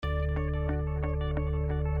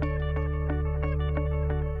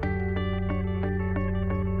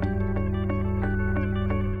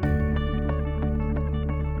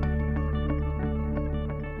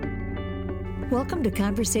Welcome to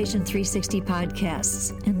Conversation 360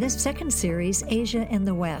 Podcasts, and this second series, Asia and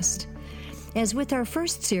the West. As with our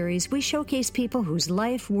first series, we showcase people whose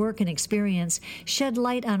life, work, and experience shed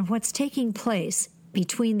light on what's taking place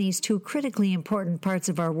between these two critically important parts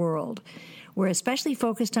of our world. We're especially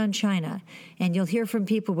focused on China, and you'll hear from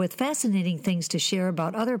people with fascinating things to share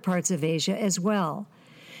about other parts of Asia as well.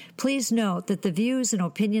 Please note that the views and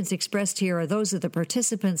opinions expressed here are those of the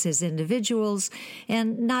participants as individuals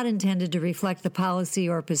and not intended to reflect the policy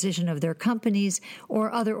or position of their companies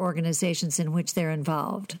or other organizations in which they're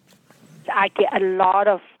involved. I get a lot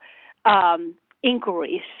of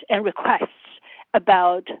inquiries and requests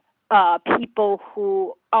about people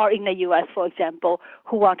who are in the U.S., for example,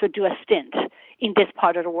 who want to do a stint in this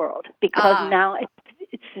part of the world because now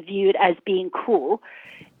it's viewed as being cool.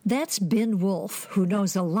 That's Bin Wolfe, who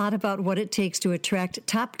knows a lot about what it takes to attract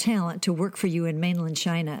top talent to work for you in Mainland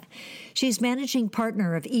China. She's managing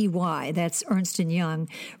partner of EY, that's Ernst Young,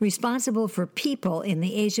 responsible for people in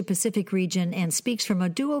the Asia-Pacific region and speaks from a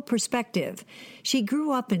dual perspective. She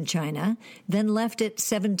grew up in China, then left at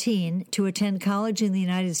 17 to attend college in the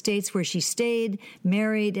United States where she stayed,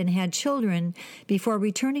 married, and had children before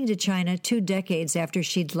returning to China 2 decades after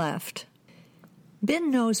she'd left.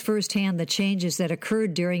 Bin knows firsthand the changes that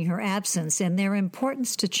occurred during her absence and their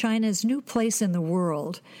importance to China's new place in the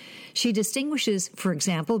world. She distinguishes, for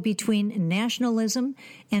example, between nationalism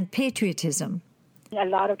and patriotism. A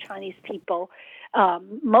lot of Chinese people,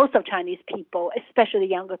 most of Chinese people, especially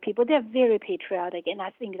younger people, they're very patriotic, and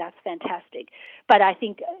I think that's fantastic. But I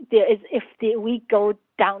think we go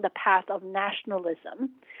down the path of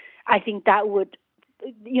nationalism, I think that would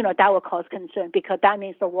cause concern because that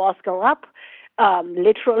means the walls go up.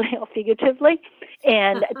 Literally or figuratively,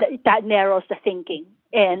 and that narrows the thinking,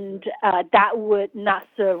 and that would not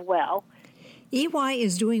serve well. EY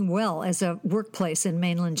is doing well as a workplace in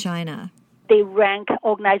mainland China. They rank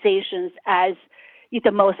organizations as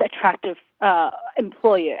the most attractive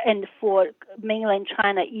employer, and for mainland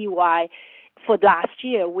China, EY, for last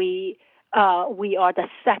year, we are the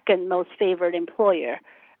second most favored employer.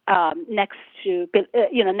 Next to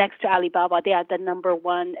Alibaba, they are the number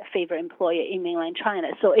one favorite employer in mainland China.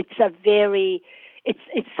 So it's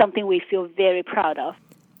something we feel very proud of.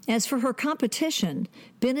 As for her competition,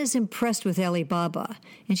 Bin is impressed with Alibaba,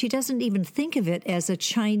 and she doesn't even think of it as a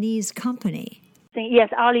Chinese company. Yes,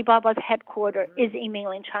 Alibaba's headquarters is in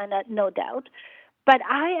mainland China, no doubt. But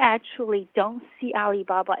I actually don't see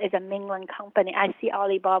Alibaba as a mainland company. I see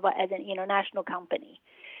Alibaba as an international company.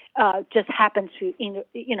 Just happens to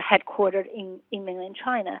headquartered in mainland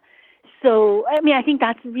China. So I think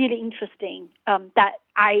that's really interesting. That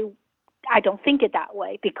I don't think it that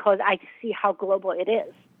way because I see how global it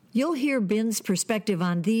is. You'll hear Bin's perspective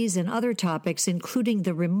on these and other topics, including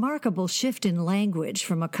the remarkable shift in language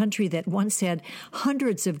from a country that once had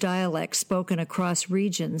hundreds of dialects spoken across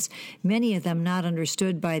regions, many of them not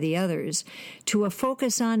understood by the others, to a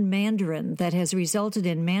focus on Mandarin that has resulted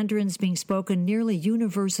in Mandarins being spoken nearly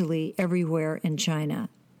universally everywhere in China.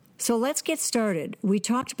 So let's get started. We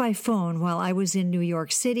talked by phone while I was in New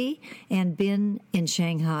York City and Bin in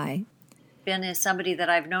Shanghai. Bin is somebody that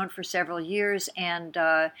I've known for several years, and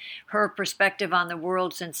her perspective on the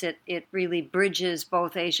world, since it really bridges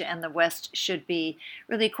both Asia and the West, should be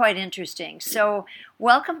really quite interesting. So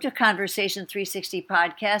welcome to Conversation 360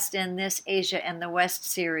 Podcast in this Asia and the West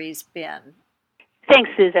series, Bin. Thanks,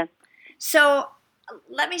 Susan. So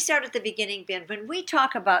let me start at the beginning, Bin. When we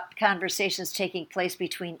talk about conversations taking place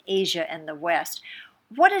between Asia and the West,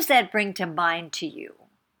 what does that bring to mind to you?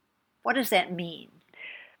 What does that mean?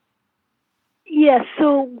 Yes,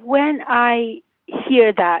 so when I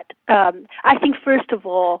hear that, I think first of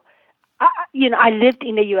all, I lived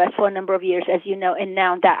in the U.S. for a number of years, as you know, and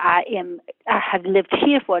now that I have lived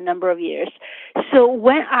here for a number of years. So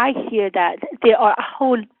when I hear that, there are a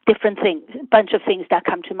whole different things, bunch of things that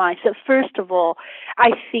come to mind. So first of all,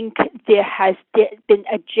 I think there has been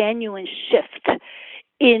a genuine shift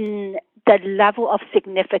in the level of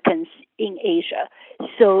significance in Asia.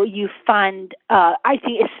 So you find, I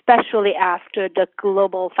think especially after the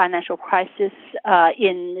global financial crisis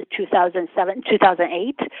in 2007,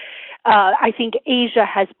 2008, I think Asia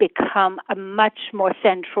has become a much more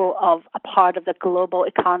central of a part of the global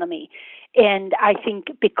economy. And I think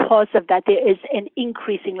because of that, there is an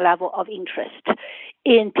increasing level of interest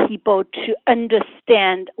in people to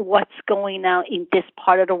understand what's going on in this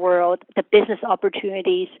part of the world, the business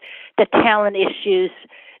opportunities, the talent issues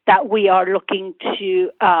that we are looking to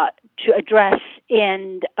address,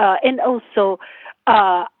 and also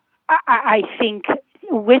I think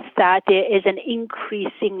with that there is an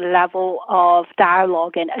increasing level of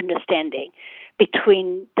dialogue and understanding between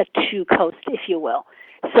the two coasts, if you will.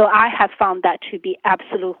 So I have found that to be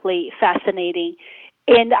absolutely fascinating.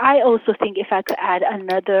 And I also think, if I could add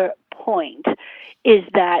another point, is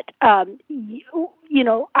that, I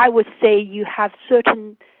would say you have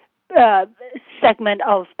certain segment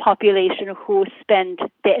of population who spend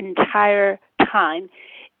their entire time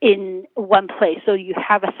in one place. So you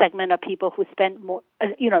have a segment of people who spend more,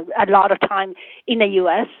 a lot of time in the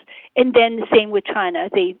U.S. And then same with China.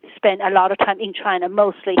 They spend a lot of time in China,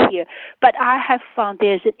 mostly here. But I have found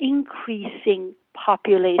there's an increasing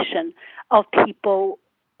population of people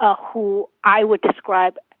who I would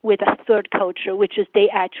describe with a third culture, which is they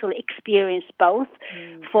actually experience both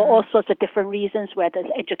for all sorts of different reasons, whether it's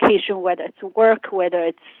education, whether it's work, whether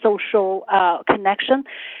it's social connection.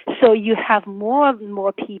 So you have more and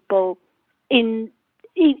more people in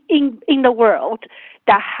the world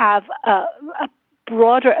that have a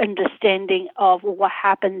broader understanding of what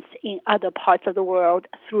happens in other parts of the world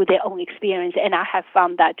through their own experience, and I have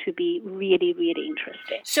found that to be really, really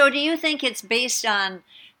interesting. So do you think it's based on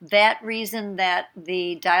that reason that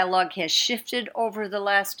the dialogue has shifted over the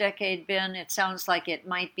last decade, Ben? It sounds like it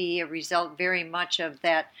might be a result very much of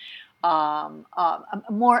that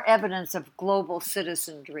more evidence of global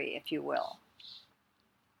citizenry, if you will.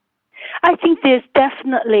 I think there's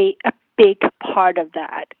definitely a big part of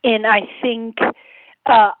that. And I think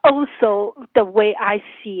also the way I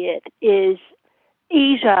see it is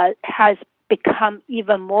Asia has become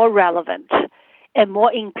even more relevant and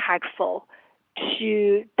more impactful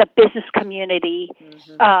to the business community,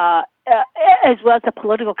 as well as the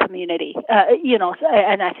political community.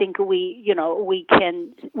 And I think we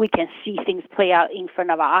can see things play out in front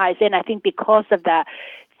of our eyes. And I think because of that,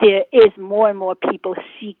 there is more and more people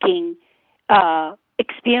seeking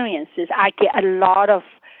experiences. I get a lot of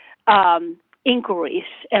inquiries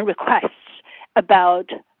and requests about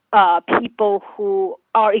people who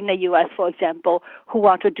are in the U.S., for example, who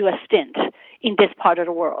want to do a stint in this part of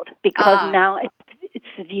the world because now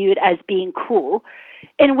it's viewed as being cool.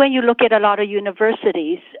 And when you look at a lot of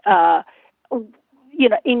universities,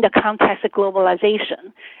 in the context of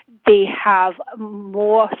globalization, they have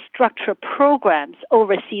more structured programs,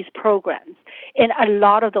 overseas programs, and a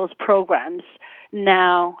lot of those programs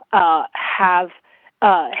now have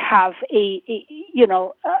a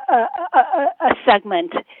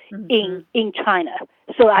segment in China.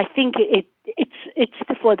 So I think it's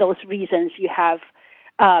for those reasons you have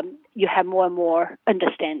more and more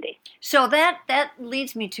understanding. So that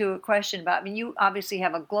leads me to a question about, you obviously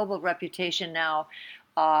have a global reputation now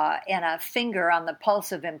and a finger on the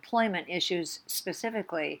pulse of employment issues,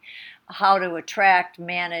 specifically how to attract,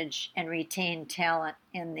 manage, and retain talent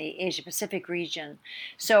in the Asia-Pacific region.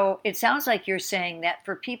 So it sounds like you're saying that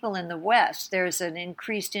for people in the West, there's an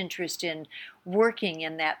increased interest in working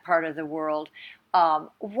in that part of the world.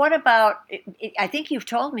 What about, I think you've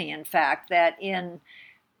told me, in fact, that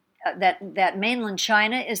that mainland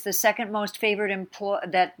China is the second most favored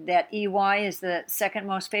that EY is the second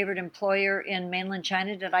most favored employer in mainland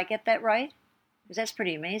China. Did I get that right? Because that's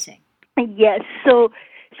pretty amazing. Yes. So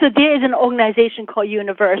there is an organization called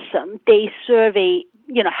Universum. They survey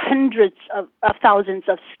hundreds of thousands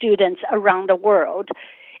of students around the world,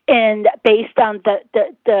 and based on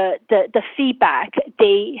the feedback,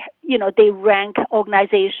 they rank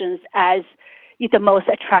organizations as the most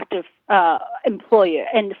attractive employer.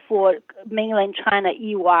 And for mainland China,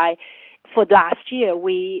 EY, for last year,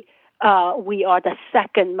 we are the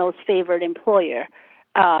second most favored employer,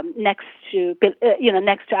 next to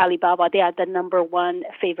Alibaba. They are the number one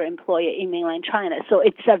favorite employer in mainland China. So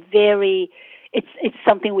it's it's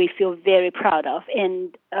something we feel very proud of.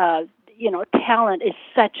 And talent is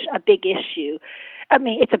such a big issue. I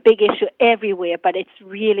mean, it's a big issue everywhere, but it's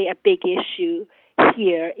really a big issue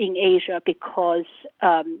here in Asia because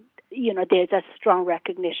there's a strong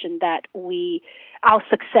recognition that our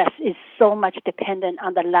success is so much dependent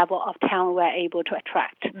on the level of talent we're able to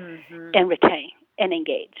attract and retain and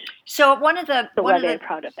engage. So we're very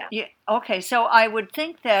proud of that. Yeah, okay, so I would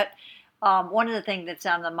think that one of the things that's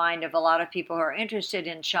on the mind of a lot of people who are interested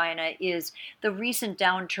in China is the recent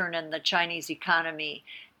downturn in the Chinese economy.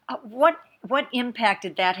 What impact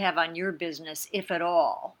did that have on your business, if at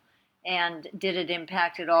all? And did it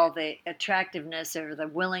impact at all the attractiveness or the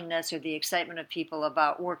willingness or the excitement of people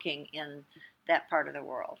about working in that part of the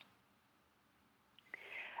world?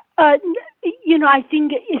 I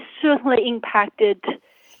think it certainly impacted,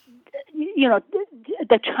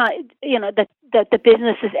 the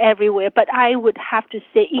businesses everywhere. But I would have to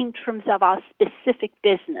say, in terms of our specific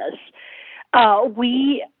business,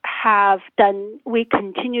 we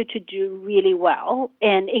continue to do really well.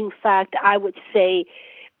 And in fact, I would say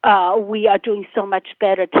we are doing so much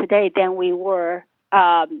better today than we were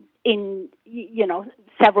in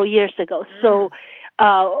several years ago. So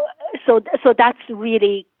that's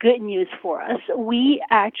really good news for us. We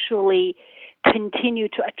actually continue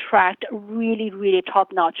to attract really, really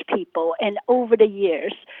top-notch people, and over the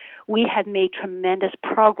years, we have made tremendous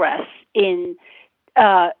progress in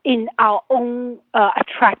our own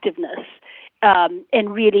attractiveness.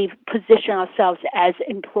 And really position ourselves as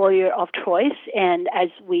employer of choice. And as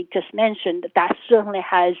we just mentioned, that certainly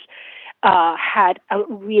has had a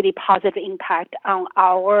really positive impact on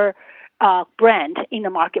our brand in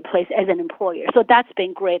the marketplace as an employer. So that's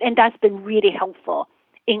been great, and that's been really helpful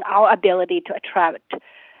in our ability to attract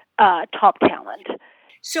top talent.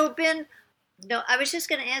 So, Ben, I was just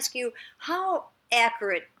going to ask you, how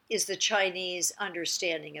accurate is the Chinese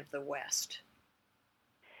understanding of the West?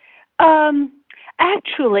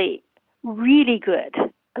 Actually, really good.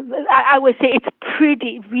 I would say it's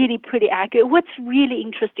really pretty accurate. What's really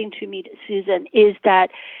interesting to me, Susan, is that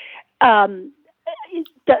the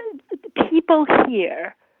people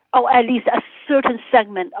here, or at least a certain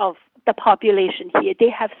segment of the population here, they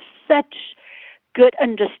have such good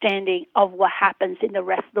understanding of what happens in the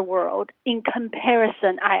rest of the world. In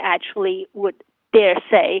comparison, I actually would dare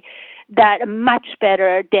say that much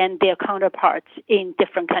better than their counterparts in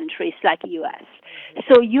different countries like the U.S.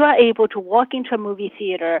 So you are able to walk into a movie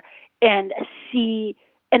theater and see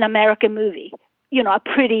an American movie, a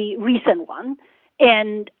pretty recent one,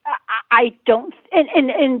 and I don't,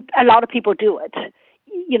 and a lot of people do it,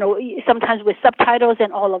 sometimes with subtitles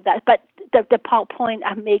and all of that. But the point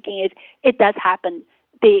I'm making is it does happen.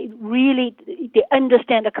 They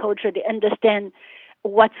understand the culture, they understand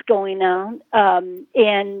what's going on,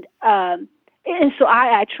 and so I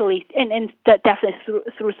actually, and definitely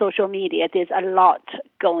through social media, there's a lot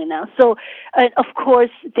going on. So, of course,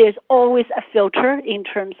 there's always a filter in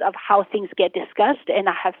terms of how things get discussed, and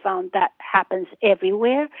I have found that happens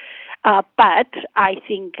everywhere. But I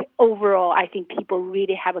think overall, people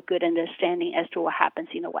really have a good understanding as to what happens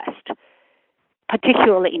in the West,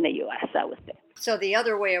 particularly in the U.S., I would say. So the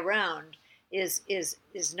other way around is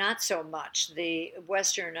not so much. The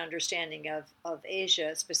Western understanding of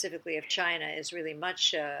Asia, specifically of China, is really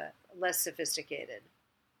much less sophisticated.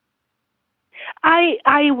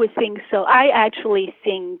 I would think so. I actually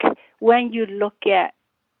think when you look at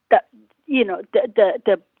the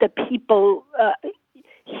people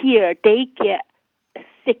here, they get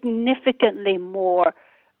significantly more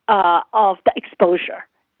of the exposure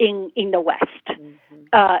in the West. Mm-hmm.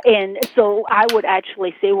 And so I would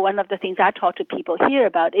actually say one of the things I talk to people here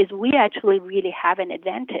about is we actually really have an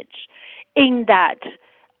advantage in that,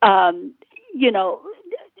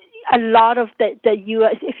 a lot of the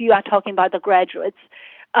U.S., if you are talking about the graduates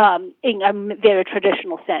in a very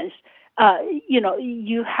traditional sense,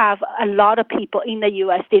 you have a lot of people in the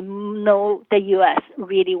U.S., they know the U.S.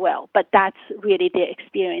 really well, but that's really their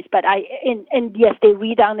experience. But and yes, they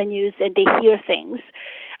read on the news and they hear things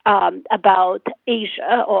about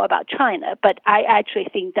Asia or about China, but I actually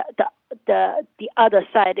think that the other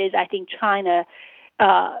side is I think China,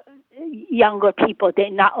 younger people, they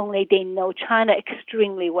know China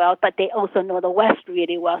extremely well, but they also know the West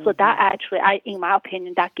really well. Mm-hmm. So that actually, in my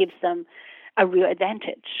opinion, that gives them a real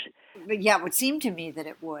advantage. But yeah, it would seem to me that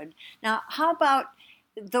it would. Now, how about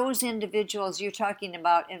those individuals you're talking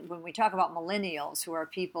about, and when we talk about millennials, who are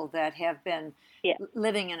people that have been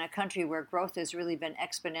living in a country where growth has really been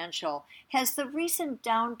exponential, has the recent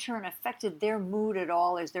downturn affected their mood at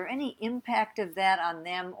all? Is there any impact of that on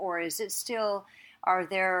them, or is it still, are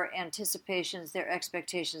their anticipations, their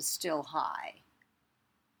expectations still high?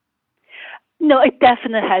 No, it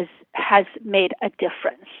definitely has made a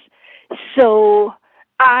difference. So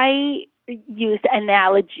I used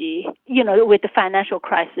analogy, with the financial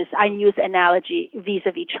crisis, I use analogy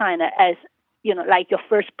vis-a-vis China as, like your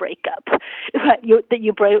first breakup.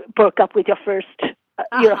 You broke up with your first,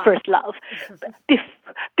 first love.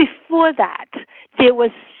 Before that, there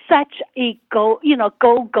was such a go,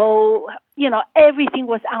 everything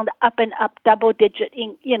was on the up and up, double-digit,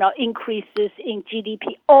 increases in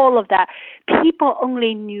GDP, all of that. People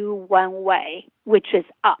only knew one way, which is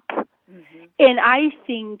up. Mm-hmm. And I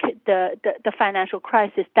think the financial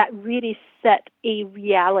crisis, that really set a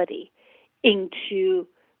reality into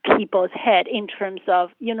people's head in terms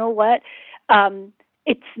of,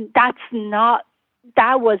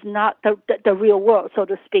 that was not the real world, so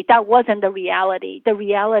to speak. That wasn't the reality. The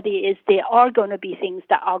reality is there are going to be things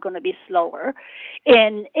that are going to be slower,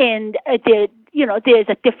 and there's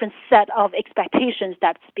a different set of expectations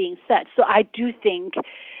that's being set. So I do think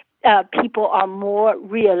people are more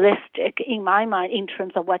realistic, in my mind, in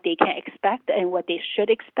terms of what they can expect and what they should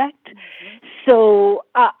expect. Mm-hmm. So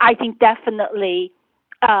I think definitely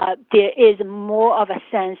there is more of a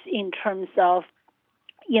sense in terms of,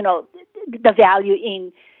 the value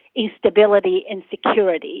in stability and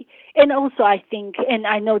security. And also I think, and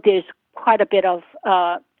I know there's quite a bit of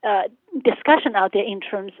discussion out there in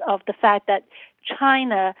terms of the fact that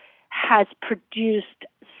China has produced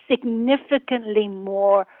significantly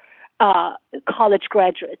more college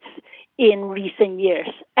graduates in recent years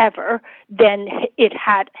ever than it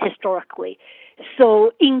had historically.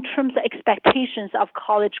 So in terms of expectations of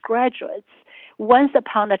college graduates, once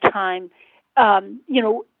upon a time,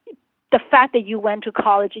 the fact that you went to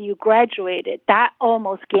college and you graduated, that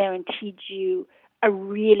almost guaranteed you a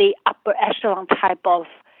really upper echelon type of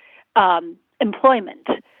employment.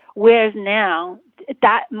 Whereas now,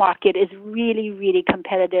 that market is really, really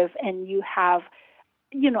competitive, and you have,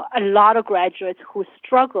 a lot of graduates who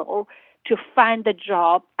struggle to find the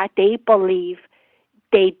job that they believe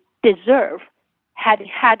they deserve had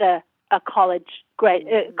a college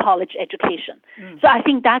education. Mm-hmm. So I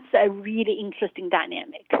think that's a really interesting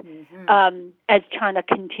dynamic as China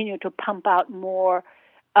continue to pump out more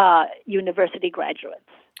university graduates.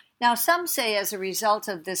 Now, some say as a result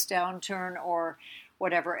of this downturn or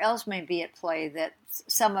whatever else may be at play, that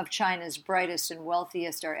some of China's brightest and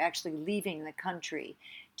wealthiest are actually leaving the country.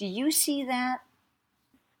 Do you see that?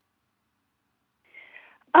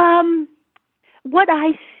 What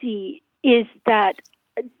I see is that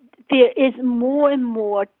there is more and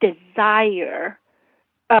more desire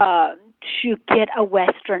to get a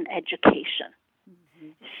Western education. Mm-hmm.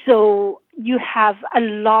 So you have a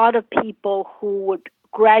lot of people who would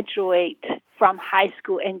graduate from high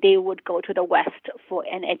school and they would go to the West for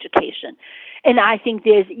an education. And I think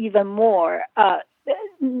there's even more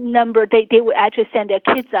number. They would actually send their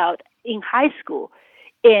kids out in high school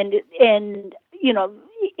and in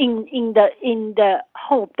the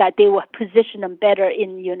hope that they will position them better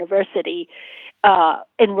in university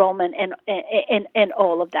enrollment and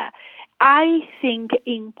all of that. I think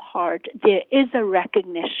in part there is a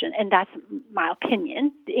recognition, and that's my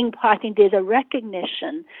opinion. In part, I think there's a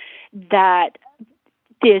recognition that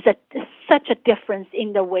there's such a difference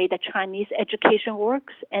in the way the Chinese education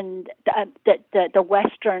works and the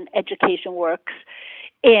Western education works.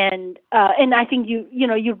 And I think you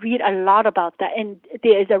read a lot about that, and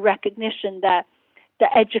there is a recognition that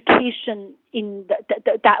the education in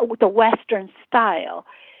the Western style,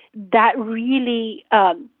 that really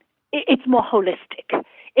it's more holistic.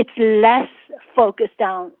 It's less focused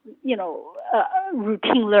on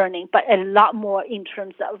routine learning, but a lot more in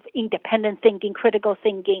terms of independent thinking, critical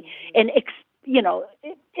thinking, and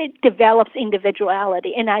it develops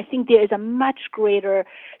individuality. And I think there is a much greater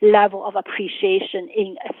level of appreciation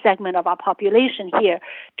in a segment of our population here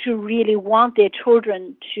to really want their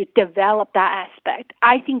children to develop that aspect.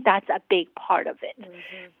 I think that's a big part of it.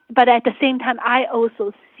 Mm-hmm. But at the same time, I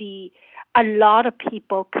also see a lot of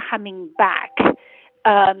people coming back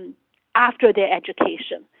after their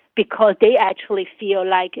education because they actually feel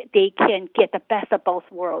like they can get the best of both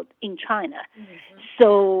worlds in China. Mm-hmm.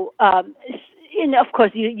 So, and of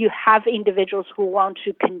course, you have individuals who want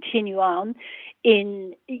to continue on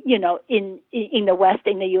in the West,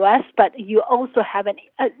 in the U.S., but you also have an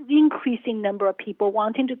increasing number of people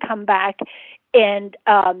wanting to come back and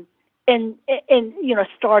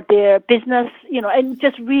start their business, and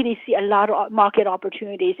just really see a lot of market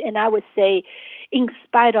opportunities. And I would say, in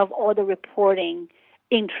spite of all the reporting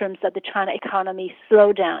in terms of the China economy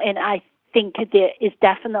slowdown, and I think there is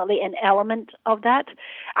definitely an element of that,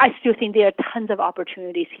 I still think there are tons of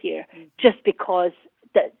opportunities here, just because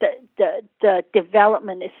the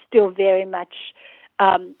development is still very much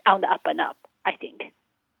on the up and up, I think.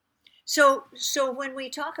 So when we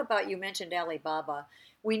talk about, you mentioned Alibaba,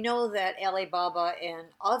 we know that Alibaba and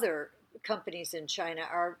other companies in China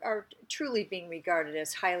are truly being regarded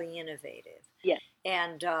as highly innovative. Yes.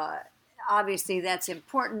 And obviously that's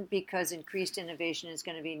important because increased innovation is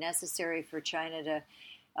going to be necessary for China to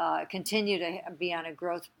continue to be on a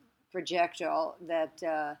growth projectile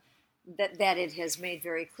that it has made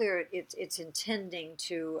very clear it's intending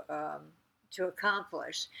to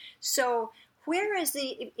accomplish. So where is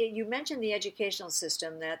you mentioned the educational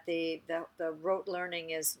system, that the rote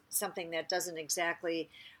learning is something that doesn't exactly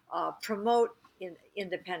promote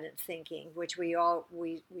independent thinking, which we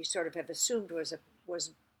sort of have assumed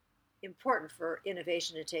was important for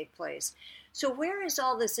innovation to take place. So where is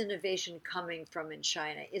all this innovation coming from in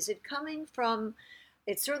China? Is it coming from?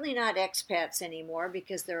 It's certainly not expats anymore,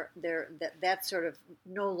 because that's sort of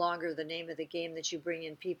no longer the name of the game, that you bring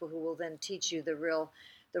in people who will then teach you the real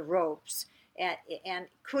the ropes. And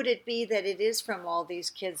could it be that it is from all these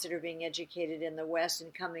kids that are being educated in the West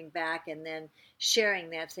and coming back and then sharing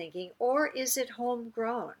that thinking? Or is it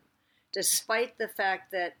homegrown, despite the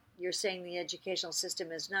fact that you're saying the educational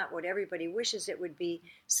system is not what everybody wishes it would be?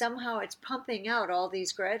 Somehow it's pumping out all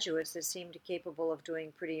these graduates that seem capable of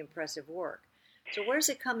doing pretty impressive work. So where's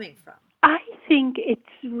it coming from? I think it's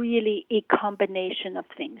really a combination of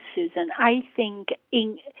things, Susan. I think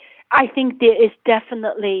there is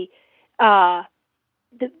definitely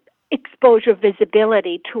the exposure,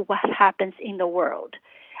 visibility to what happens in the world.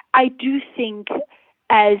 I do think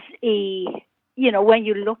when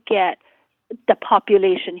you look at the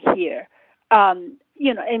population here, and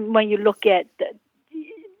when you look at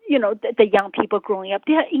the young people growing up,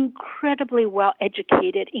 they are incredibly well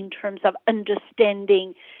educated in terms of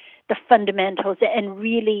understanding the fundamentals and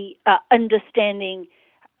really understanding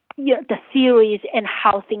the theories and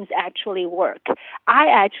how things actually work.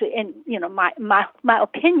 My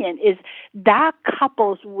opinion is that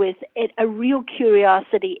couples with a real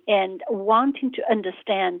curiosity and wanting to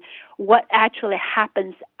understand what actually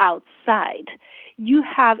happens outside. You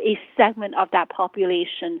have a segment of that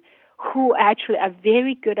population who actually are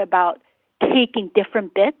very good about taking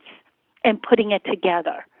different bits and putting it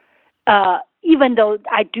together. Even though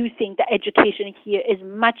I do think that education here is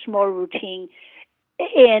much more routine,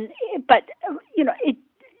 but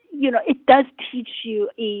it does teach you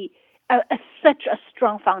such a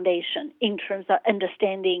strong foundation in terms of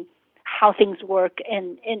understanding how things work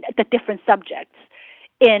and the different subjects.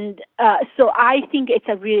 And so I think it's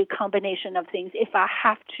a real combination of things. If I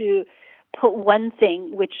have to put one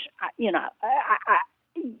thing, which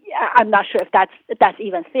I'm not sure if that's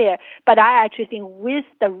even fair, but I actually think with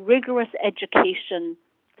the rigorous education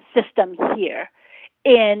system here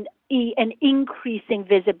and an increasing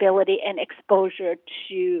visibility and exposure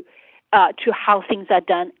to how things are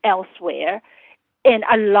done elsewhere, and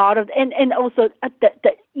a lot of and also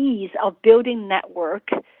the ease of building network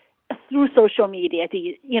through social media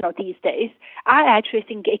these days, I actually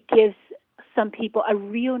think it gives some people a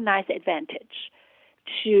real nice advantage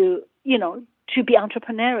to be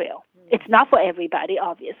entrepreneurial. It's not for everybody,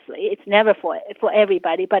 obviously. It's never for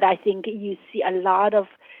everybody, but I think you see a lot of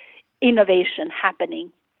innovation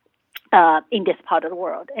happening in this part of the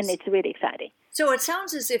world, and it's really exciting. So it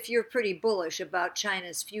sounds as if you're pretty bullish about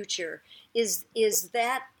China's future. Is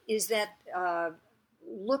that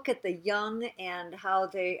look at the young and how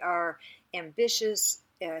they are ambitious,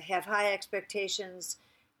 have high expectations,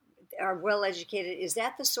 are well educated? Is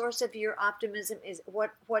that the source of your optimism? Is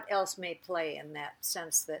what else may play in that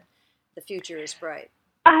sense that the future is bright?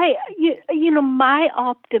 My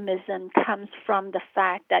optimism comes from the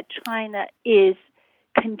fact that China is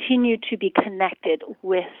continued to be connected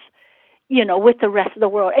with the rest of the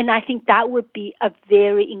world, and I think that would be a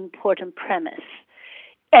very important premise.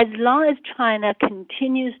 As long as China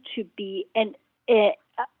continues to be a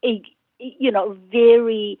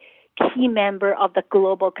very key member of the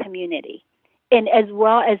global community, and as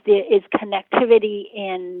well as there is connectivity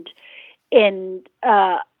and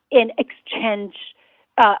exchange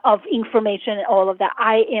of information and all of that,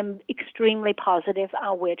 I am extremely positive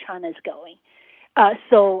on where China is going.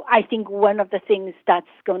 So I think one of the things that's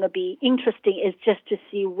going to be interesting is just to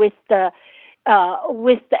see with the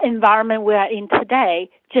environment we are in today,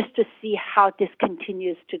 just to see how this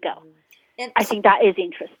continues to go. And I think that is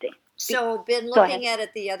interesting. So, been looking at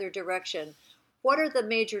it the other direction. What are the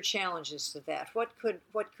major challenges to that? What could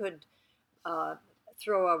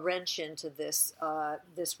throw a wrench into this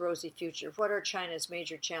rosy future? What are China's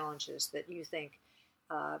major challenges that you think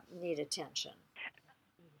need attention?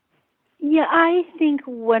 Yeah, I think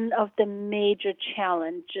one of the major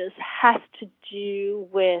challenges has to do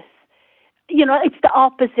with, it's the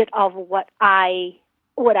opposite of what I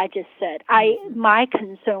just said. My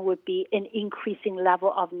concern would be an increasing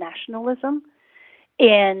level of nationalism.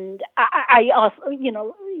 And I also,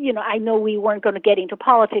 I know we weren't going to get into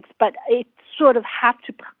politics, but it sort of have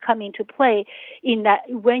to come into play in that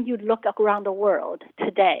when you look around the world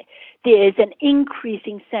today, there is an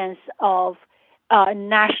increasing sense of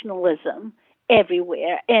nationalism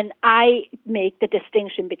everywhere. And I make the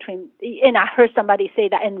distinction between, and I heard somebody say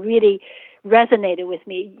that and really resonated with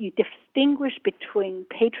me, you distinguish between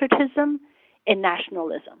patriotism and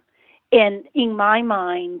nationalism. And in my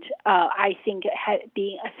mind, I think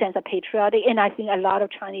being a sense of patriotic, and I think a lot of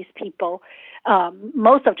Chinese people,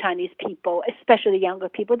 most of Chinese people, especially younger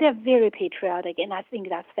people, they're very patriotic, and I think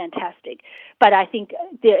that's fantastic. But I think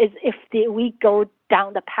we go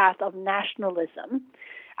down the path of nationalism,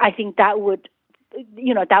 I think that would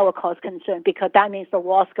cause concern, because that means the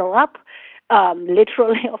walls go up,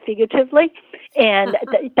 literally or figuratively, and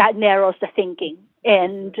that narrows the thinking,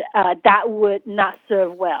 and that would not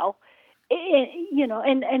serve well. And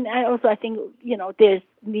I think, there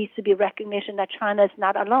needs to be recognition that China is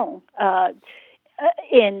not alone. I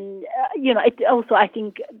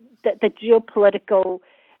think that the geopolitical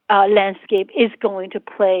landscape is going to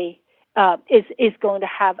is going to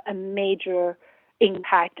have a major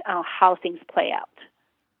impact on how things play out.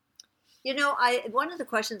 One of the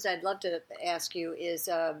questions I'd love to ask you is,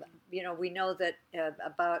 we know that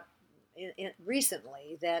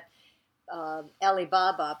recently that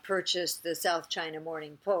Alibaba purchased the South China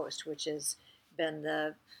Morning Post, which has been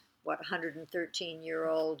the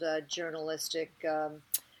 113-year-old journalistic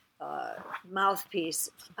mouthpiece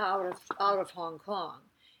out of Hong Kong,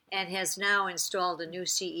 and has now installed a new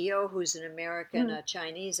CEO who's an American, a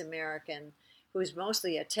Chinese American, who's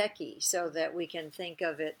mostly a techie, so that we can think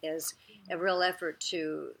of it as a real effort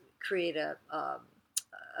to create a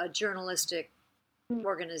journalistic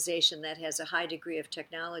organization that has a high degree of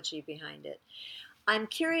technology behind it. I'm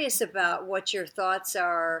curious about what your thoughts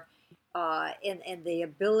are in the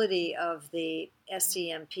ability of the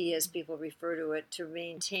SCMP, as people refer to it, to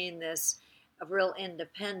maintain this real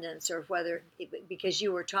independence, or whether, because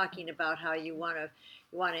you were talking about how you want to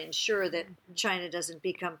ensure that China doesn't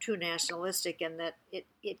become too nationalistic, and that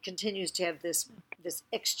it continues to have this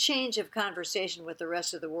exchange of conversation with the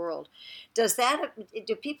rest of the world. Do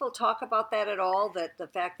people talk about that at all? That the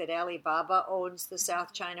fact that Alibaba owns the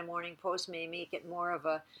South China Morning Post may make it more of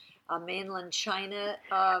a mainland China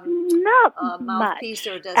mouthpiece,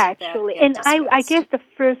 or doesn't actually? That get discussed? And I guess the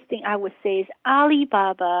first thing I would say is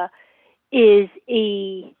Alibaba is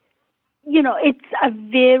it's a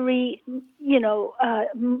very,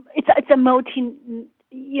 it's a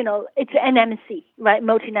it's an MNC, right?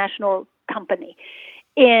 Multinational company.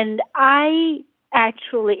 And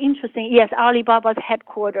yes, Alibaba's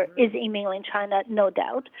headquarters is in mainland China, no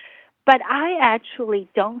doubt. But I actually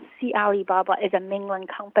don't see Alibaba as a mainland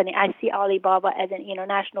company. I see Alibaba as an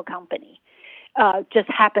international company. Just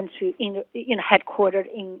happens to, headquartered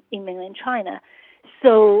in mainland China.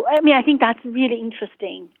 So, I think that's really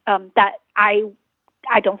interesting, that I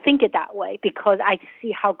don't think it that way, because I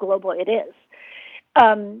see how global it is.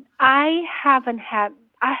 I haven't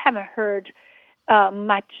heard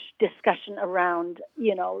much discussion around,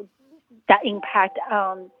 that impact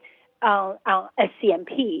on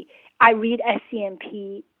SCMP. I read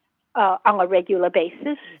SCMP on a regular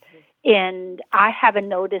basis, and I haven't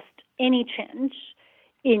noticed any change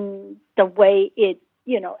in the way it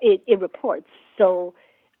reports. So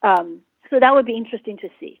that would be interesting to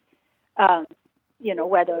see,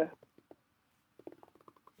 whether.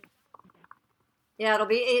 Yeah,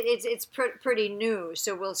 it's pretty new,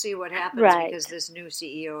 so we'll see what happens, right, because this new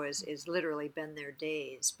CEO is literally been there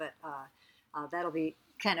days, but that'll be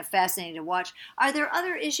kind of fascinating to watch. Are there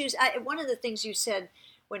other issues? One of the things you said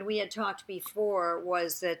when we had talked before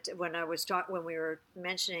was that when we were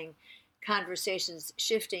mentioning conversations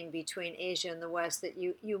shifting between Asia and the West, that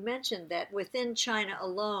you mentioned that within China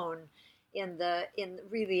alone, in the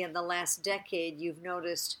last decade, you've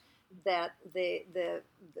noticed that the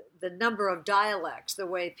number of dialects, the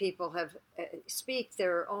way people have speak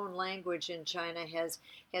their own language in China, has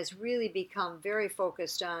really become very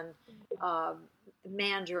focused on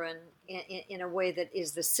Mandarin in a way that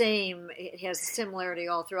is the same. It has similarity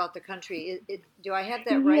all throughout the country. Do I have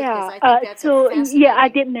that right? Yeah. I think that's a fascinating yeah, I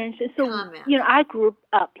did mention. So comment. I grew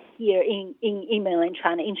up here in mainland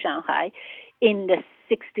China, in Shanghai, in the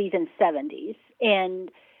 60s and 70s,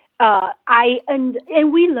 and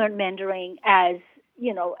we learned Mandarin as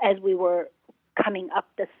we were coming up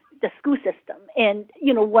the school system. And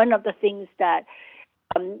one of the things that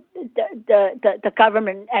the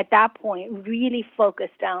government at that point really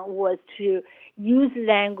focused on was to use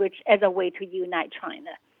language as a way to unite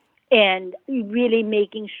China, and really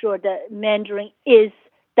making sure that Mandarin is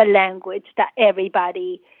the language that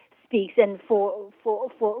everybody speaks. And for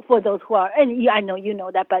those who are, and I know you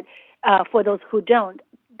know that, but for those who don't,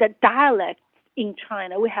 the dialect in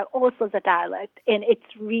China, we have all sorts of dialect, and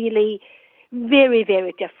it's really very,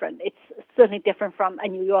 very different. It's certainly different from a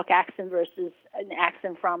New York accent versus an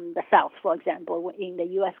accent from the South, for example, in the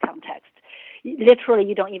U.S. context. Literally,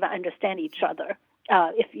 you don't even understand each other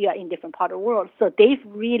if you are in different part of the world. So they've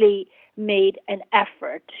really made an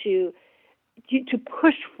effort to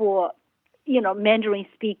push for, Mandarin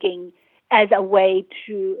speaking as a way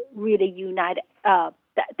to really unite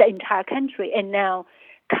the entire country. And now,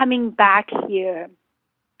 coming back here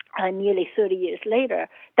nearly 30 years later,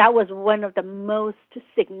 that was one of the most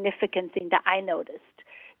significant things that I noticed,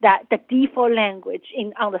 that the default language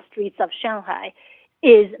on the streets of Shanghai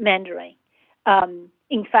is Mandarin.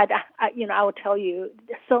 In fact, I will tell you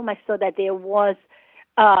so much so that there was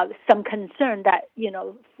some concern that,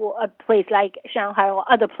 for a place like Shanghai or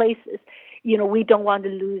other places, we don't want to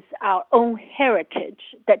lose our own heritage,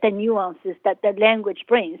 that the nuances that the language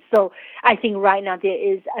brings. So I think right now there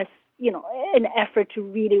is an effort to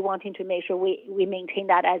really wanting to make sure we maintain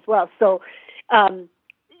that as well. So,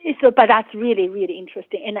 but that's really, really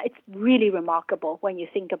interesting, and it's really remarkable when you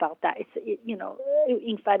think about that.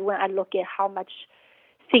 In fact, when I look at how much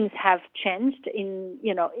things have changed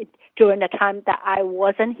during the time that I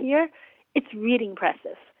wasn't here, it's really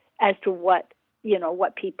impressive as to what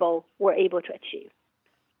people were able to achieve.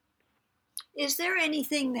 Is there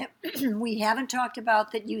anything that we haven't talked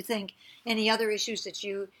about that you think, any other issues that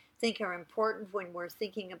you think are important when we're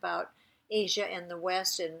thinking about Asia and the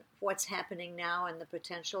West and what's happening now and the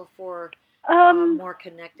potential for more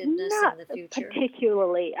connectedness in the future?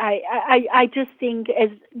 Particularly, I just think as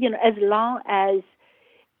long as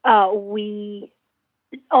we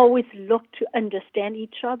always look to understand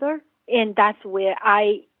each other, and that's where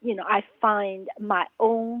I find my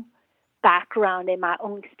own background and my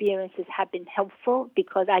own experiences have been helpful,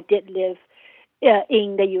 because I did live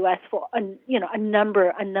in the U.S. for a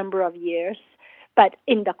number of years. But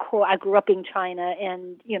in the core, I grew up in China,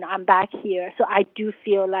 and I'm back here, so I do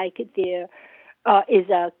feel like there is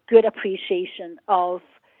a good appreciation of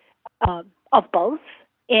both,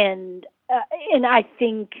 and I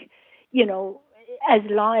think as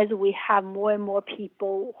long as we have more and more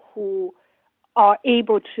people who are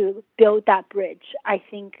able to build that bridge, I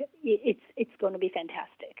think it's going to be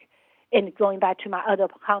fantastic. And going back to my other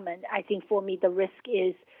comment, I think for me the risk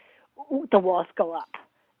is the walls go up.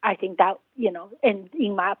 I think that, and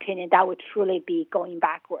in my opinion, that would truly be going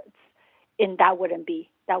backwards, and that wouldn't be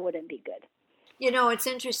good. It's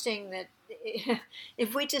interesting that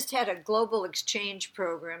if we just had a global exchange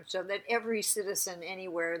program so that every citizen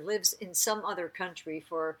anywhere lives in some other country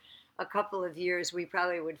for a couple of years, we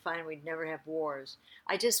probably would find we'd never have wars.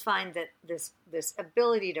 I just find that this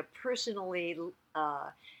ability to personally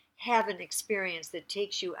have an experience that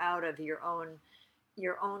takes you out of your own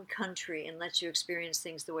country and lets you experience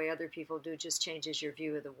things the way other people do just changes your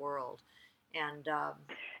view of the world. And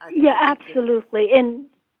absolutely.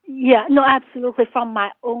 Absolutely. From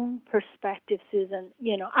my own perspective, Susan,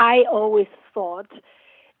 I always thought,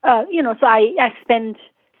 so I spent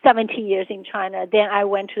 17 years in China. Then I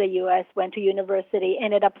went to the U.S., went to university,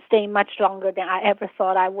 ended up staying much longer than I ever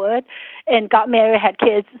thought I would, and got married, had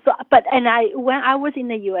kids. So, when I was in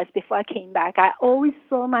the U.S. before I came back, I always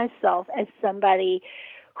saw myself as somebody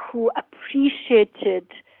who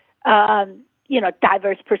appreciated,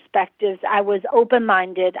 diverse perspectives. I was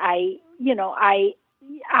open-minded. I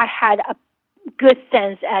had a good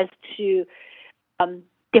sense as to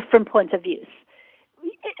different points of views.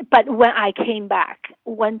 But when I came back,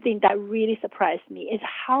 one thing that really surprised me is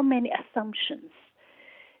how many assumptions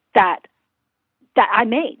that I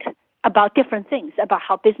made about different things, about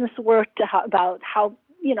how business worked, about how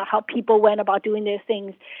people went about doing their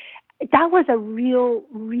things. That was a real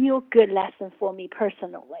good lesson for me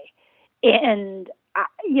personally. And,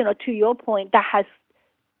 to your point, that has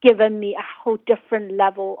given me a whole different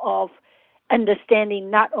level of understanding.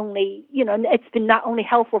 Not only, it's been not only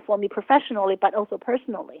helpful for me professionally, but also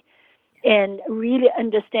personally. And really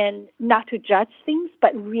understand, not to judge things,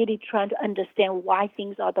 but really trying to understand why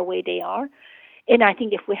things are the way they are. And I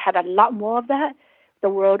think if we had a lot more of that, the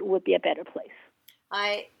world would be a better place.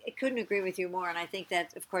 I couldn't agree with you more. And I think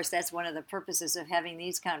that, of course, that's one of the purposes of having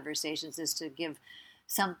these conversations, is to give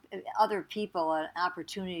some other people an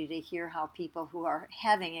opportunity to hear how people who are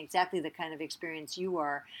having exactly the kind of experience you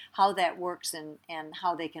are, how that works and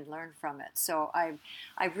how they can learn from it. So I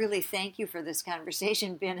really thank you for this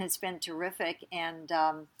conversation, Ben. It's been terrific. And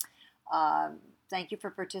thank you for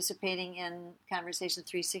participating in Conversation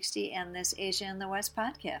 360 and this Asia in the West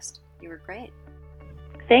podcast. You were great.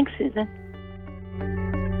 Thanks, Susan.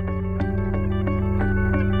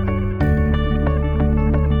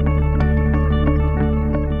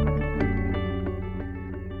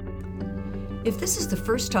 If this is the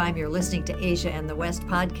first time you're listening to Asia and the West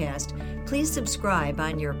podcast, please subscribe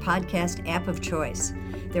on your podcast app of choice.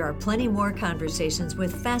 There are plenty more conversations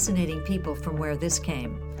with fascinating people from where this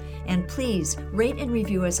came. And please rate and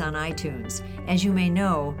review us on iTunes. As you may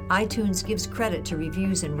know, iTunes gives credit to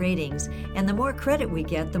reviews and ratings, and the more credit we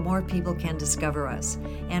get, the more people can discover us.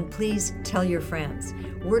 And please tell your friends.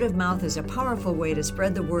 Word of mouth is a powerful way to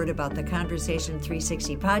spread the word about the Conversation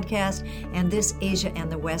 360 podcast and this Asia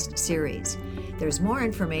and the West series. There's more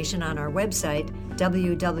information on our website,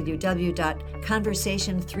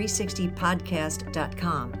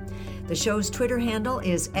 www.conversation360podcast.com. The show's Twitter handle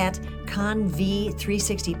is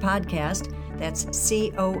ConV360 Podcast. That's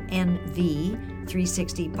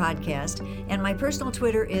CONV360 Podcast. And my personal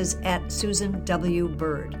Twitter is @Susan W.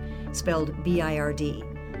 Bird, spelled BIRD.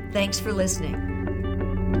 Thanks for listening.